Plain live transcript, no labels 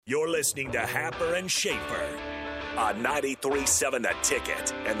You're listening to Happer and Schaefer on 93.7 The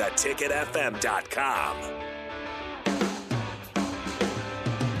Ticket and theticketfm.com.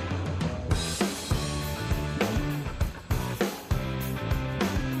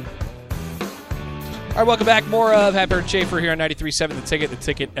 All right, welcome back. More of Happer and Schaefer here on 93.7 The Ticket,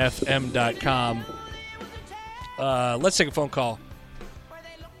 theticketfm.com. Let's take a phone call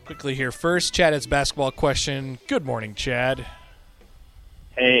quickly here. First, Chad has a basketball question. Good morning, Chad.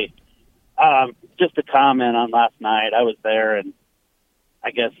 Hey, just a comment on last night. I was there, and I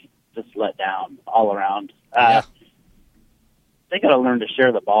guess just let down all around. Yeah. They got to learn to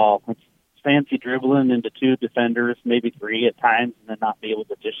share the ball. It's fancy dribbling into two defenders, maybe three at times, and then not be able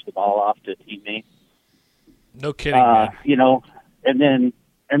to dish the ball off to a teammate. No kidding, man. You know, and then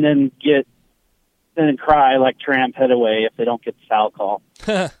cry like tramp head away if they don't get the foul call.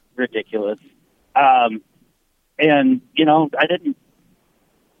 Ridiculous. And you know, I didn't.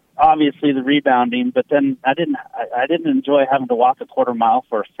 Obviously, the rebounding, but then I didn't enjoy having to walk a quarter mile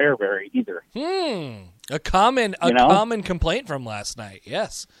for a Fairbury either. A common complaint from last night.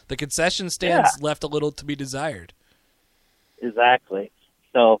 Yes, the concession stands left a little to be desired. Exactly.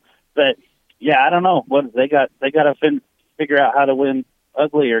 So, but yeah, I don't know what they got. They got to figure out how to win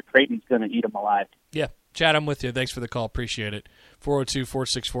ugly, or Creighton's going to eat them alive. Yeah, Chad, I'm with you. Thanks for the call. Appreciate it.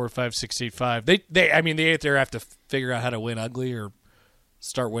 402-464-5685. They either have to figure out how to win ugly or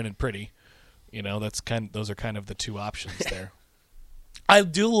start winning pretty. You know, those are kind of the two options there. I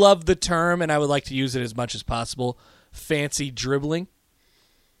do love the term, and I would like to use it as much as possible, fancy dribbling.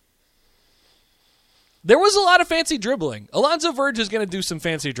 There was a lot of fancy dribbling. Alonzo Verge is going to do some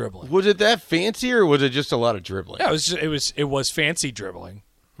fancy dribbling. Was it that fancy, or was it just a lot of dribbling? Yeah, it was fancy dribbling.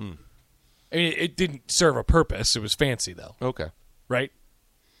 I mean, it didn't serve a purpose. It was fancy, though. Okay. Right?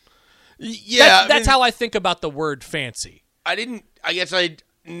 Yeah. That's how I think about the word fancy.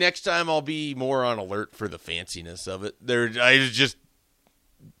 Next time I'll be more on alert for the fanciness of it. I was just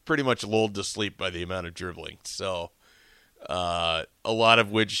pretty much lulled to sleep by the amount of dribbling. So, a lot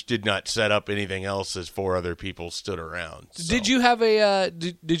of which did not set up anything else as four other people stood around. So. Did you have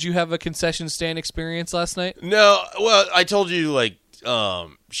a concession stand experience last night? No. Well, I told you,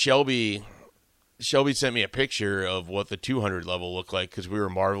 Shelby sent me a picture of what the 200 level looked like, because we were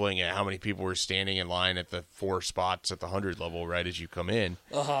marveling at how many people were standing in line at the 4 spots at the 100 level right as you come in.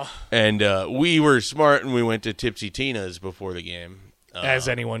 Uh-huh. And we were smart, and we went to Tipsy Tina's before the game. As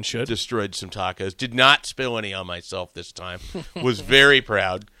anyone should. Destroyed some tacos. Did not spill any on myself this time. Was very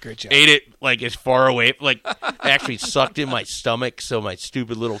proud. Great job. Ate it as far away. Actually sucked in my stomach so my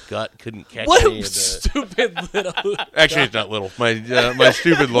stupid little gut couldn't catch any of the... Stupid little... Actually, it's not little. My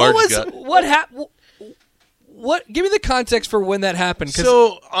stupid large gut. What happened? Give me the context for when that happened.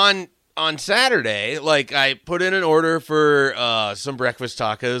 So on Saturday, I put in an order for some breakfast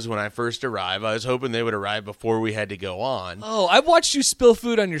tacos when I first arrived. I was hoping they would arrive before we had to go on. Oh, I watched you spill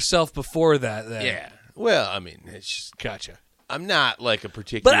food on yourself before that. Then. Yeah. Well, I mean, it's just... Gotcha. I'm not a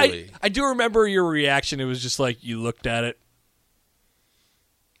particularly... But I do remember your reaction. It was just you looked at it.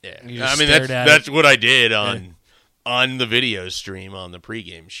 Yeah. I mean, that's what I did on the video stream on the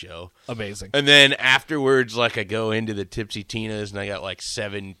pregame show. Amazing. And then afterwards, I go into the Tipsy Tina's, and I got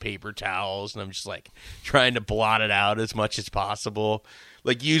 7 paper towels, and I'm just trying to blot it out as much as possible.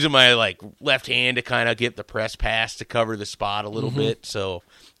 Using my left hand to kind of get the press pass to cover the spot a little bit, so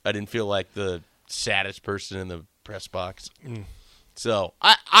I didn't feel like the saddest person in the press box. So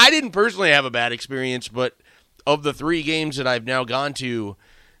I didn't personally have a bad experience, but of the 3 games that I've now gone to,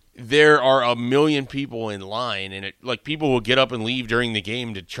 there are a million people in line, and people will get up and leave during the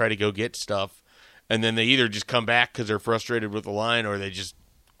game to try to go get stuff, and then they either just come back because they're frustrated with the line, or they just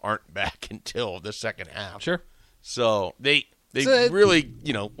aren't back until the second half. Sure. So they really,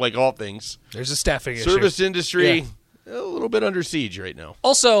 like all things, there's a staffing service issue. Industry, a little bit under siege right now.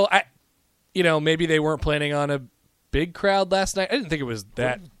 Also, maybe they weren't planning on a big crowd last night. I didn't think it was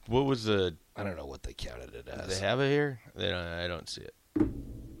that. What was the? I don't know what they counted it as. Do they have it here? I don't see it.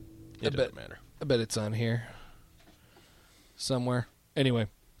 It doesn't matter. I bet it's on here somewhere. Anyway,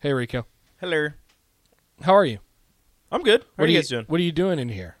 hey, Rico. Hello. How are you? I'm good. How are you guys doing? What are you doing in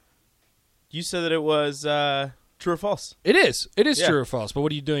here? You said that it was true or false. It is. It is true or false, but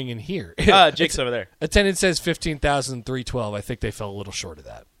what are you doing in here? Jake's over there. Attendance says 15,312. I think they fell a little short of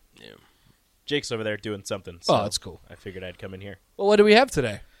that. Yeah. Jake's over there doing something. So that's cool. I figured I'd come in here. Well, what do we have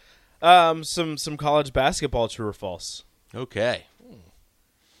today? Some college basketball, true or false. Okay.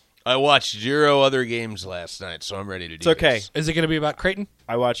 I watched 0 other games last night, so I'm ready to do It's okay. this. Is it going to be about Creighton?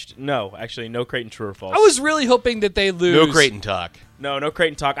 I watched no Creighton true or false. I was really hoping that they lose. No Creighton talk. no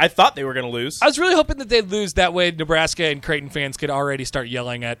Creighton talk. I thought they were going to lose. I was really hoping that they'd lose. That way, Nebraska and Creighton fans could already start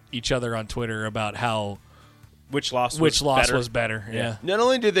yelling at each other on Twitter about how Which loss was was better. Yeah. Not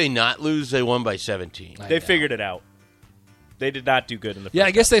only did they not lose, they won by 17. They figured it out. They did not do good in the first Yeah,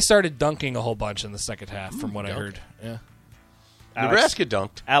 I guess half. they started dunking a whole bunch in the second half, from what I heard. Yeah. Nebraska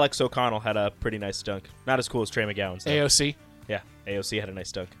dunked. Alex O'Connell had a pretty nice dunk. Not as cool as Trey McGowan's. though. AOC. Yeah, AOC had a nice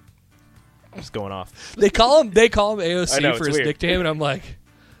dunk. Just going off. They call him AOC I know, for it's his weird. nickname, and I'm like,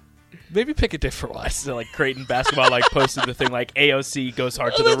 maybe pick a different one. So like Creighton basketball like posted the thing like AOC goes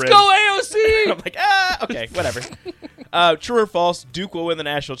hard to the Let's rim. go AOC! I'm like, okay, whatever. True or false? Duke will win the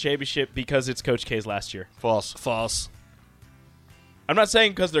national championship because it's Coach K's last year. False. False. I'm not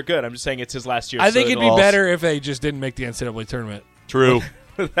saying because they're good. I'm just saying it's his last year. I think so it'd be false. better if they just didn't make the NCAA tournament. True.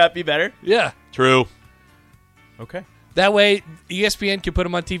 would that be better? Yeah. True. Okay. That way, ESPN can put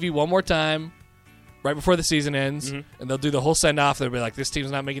them on TV one more time right before the season ends, Mm-hmm. and they'll do the whole send-off. They'll be like, this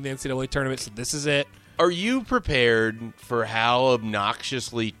team's not making the NCAA tournament, so this is it. Are you prepared for how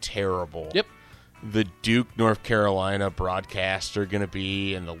obnoxiously terrible Yep. the Duke, North Carolina broadcasts are going to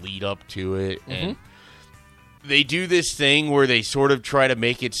be and the lead up to it? And they do this thing where they sort of try to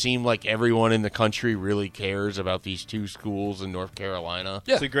make it seem like everyone in the country really cares about these two schools in North Carolina.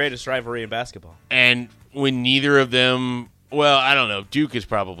 Yeah. It's the greatest rivalry in basketball. And when neither of them, well, I don't know, Duke is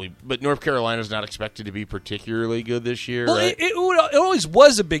probably, but North Carolina's not expected to be particularly good this year, Well, right? it always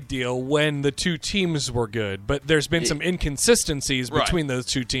was a big deal when the two teams were good, but there's been some inconsistencies Right. between those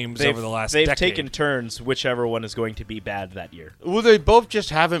two teams over the last They've decade. taken turns, whichever one is going to be bad that year. Well, they both just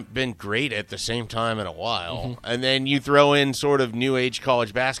haven't been great at the same time in a while. And then you throw in sort of new age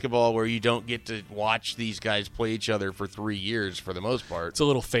college basketball where you don't get to watch these guys play each other for 3 years for the most part. It's a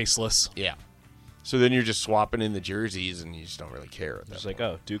little faceless. Yeah. So then you're just swapping in the jerseys and you just don't really care at that It's point. like,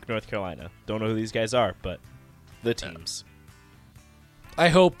 oh, Duke, North Carolina. Don't know who these guys are, but the teams. I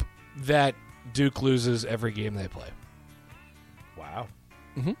hope that Duke loses every game they play. Wow.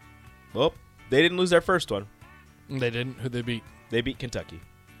 Mm-hmm. Well, they didn't lose their first one. They didn't. Who'd they beat? They beat Kentucky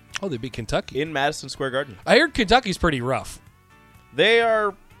Oh, they beat Kentucky. in Madison Square Garden. I heard Kentucky's pretty rough. They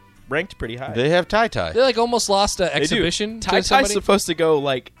are ranked pretty high. They have tie-tie. They almost lost an They do. exhibition to Ty somebody. supposed to go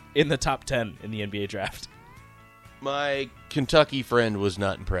in the top 10 in the NBA draft. My Kentucky friend was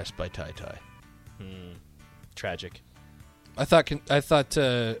not impressed by tie-tie. Tragic. I thought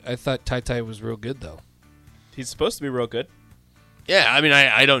Tai Tai was real good though. He's supposed to be real good. Yeah, I mean,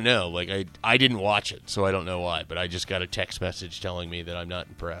 I don't know. Like, I didn't watch it, so I don't know why. But I just got a text message telling me that I'm not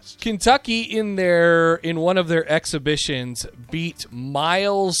impressed. Kentucky in one of their exhibitions beat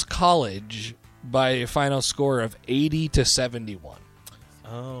Miles College by a final score of 80-71.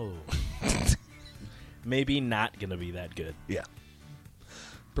 Oh. Maybe not going to be that good. Yeah.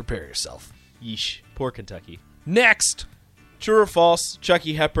 Prepare yourself. Yeesh. Poor Kentucky. Next. True or false,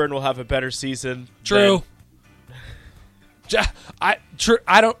 Chucky Hepburn will have a better season True. I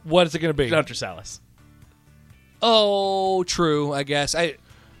don't. What is it going to be? than Hunter Salas. Oh, true. I guess. I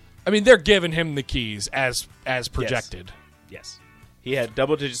mean, they're giving him the keys as projected. Yes. He had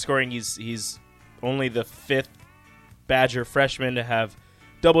double-digit scoring. He's only the 5th Badger freshman to have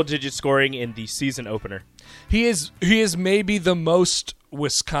double-digit scoring in the season opener. He is maybe the most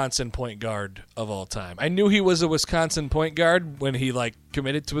Wisconsin point guard of all time. I knew he was a Wisconsin point guard when he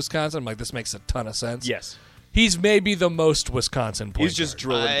committed to Wisconsin. I'm like, this makes a ton of sense. Yes. He's maybe the most Wisconsin point He's just guard.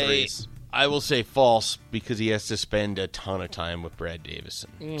 drilling threes. I will say false because he has to spend a ton of time with Brad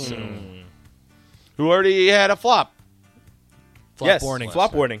Davison, so, who already had a flop. Flop yes, warning.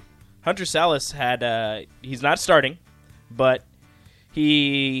 flop warning. Hunter Salas had, he's not starting, but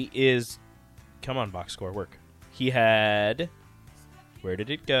he is, come on, box score, work. He had, where did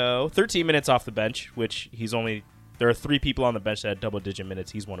it go? 13 minutes off the bench, which there are 3 people on the bench that had double-digit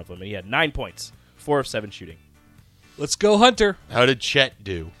minutes. He's one of them, and he had 9 points, 4 of 7 shooting. Let's go, Hunter. How did Chet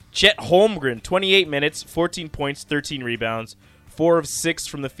do? Chet Holmgren, 28 minutes, 14 points, 13 rebounds, 4 of 6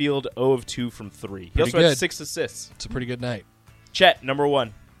 from the field, 0 of 2 from 3. He Pretty also good. had 6 assists. It's a pretty good night. Chet, number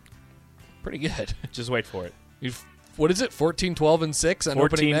 1. Pretty good. Just wait for it. What is it? 14, 12, and 6 on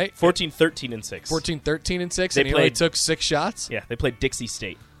opening night? 14, 13, and 6. 14, 13, and 6, They and he only played- took 6 shots? Yeah, they played Dixie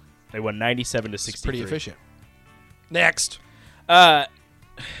State. They won 97 to 63. It's pretty efficient. Next. I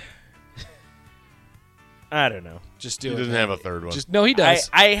don't know. Just do He it. doesn't have a third one. No, he does.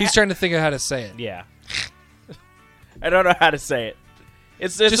 I He's trying to think of how to say it. Yeah. I don't know how to say it.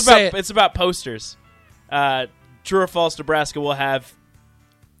 It's Just say it. It's about posters. True or false, Nebraska will have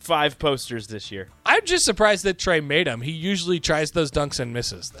 5 posters this year. I'm just surprised that Trey made them. He usually tries those dunks and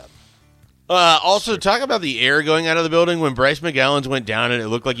misses them. Also, talk about the air going out of the building when Bryce McGowan's went down and it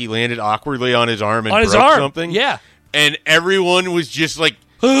looked like he landed awkwardly on his arm and broke something. Yeah. And everyone was just like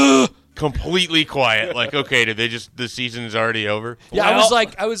completely quiet. Like, okay, the season is already over? Yeah, I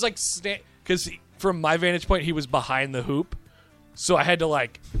was like, because from my vantage point, he was behind the hoop. So I had to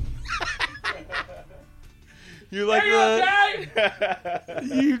like. You're like,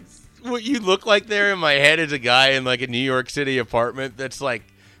 what you look like there in my head is a guy in like a New York City apartment that's like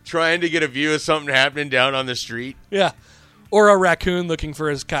trying to get a view of something happening down on the street. Yeah. Or a raccoon looking for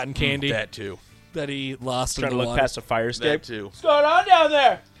his cotton candy. That too. That he lost in Trying the to look water. past a fire escape. That too. What's going on down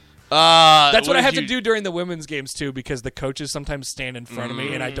there? That's what I have to do during the women's games too, because the coaches sometimes stand in front of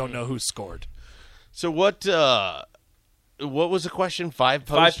me and I don't know who scored. So what was the question? 5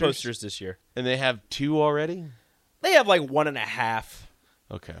 posters? 5 posters this year. And they have 2 already? They have like 1.5.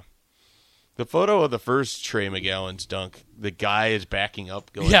 Okay. The photo of the first Trey McGowan's dunk, the guy is backing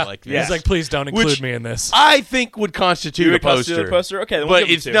up going like this. He's like, please don't include me in this. I think would constitute a poster. Okay, then we'll but give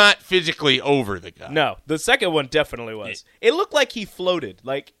him it's 2. not physically over the guy. No, the second one definitely was. It looked like he floated,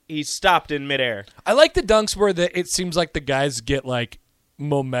 like he stopped in midair. I like the dunks where it seems like the guys get like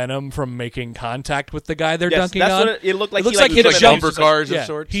momentum from making contact with the guy they're dunking that's on. what it looked like. It looks he like he like jumped. bumper cars Yeah, of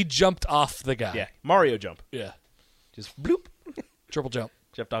sorts. he jumped off the guy. Yeah, Mario jump. Yeah. Just bloop. Triple jump.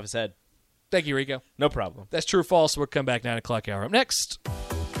 Jumped off his head. Thank you, Rico. No problem. That's true or false. We'll come back 9 o'clock hour. Up next.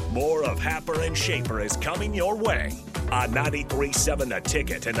 More of Happer and Schaefer is coming your way on 93.7 The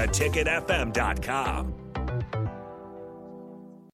Ticket and theticketfm.com.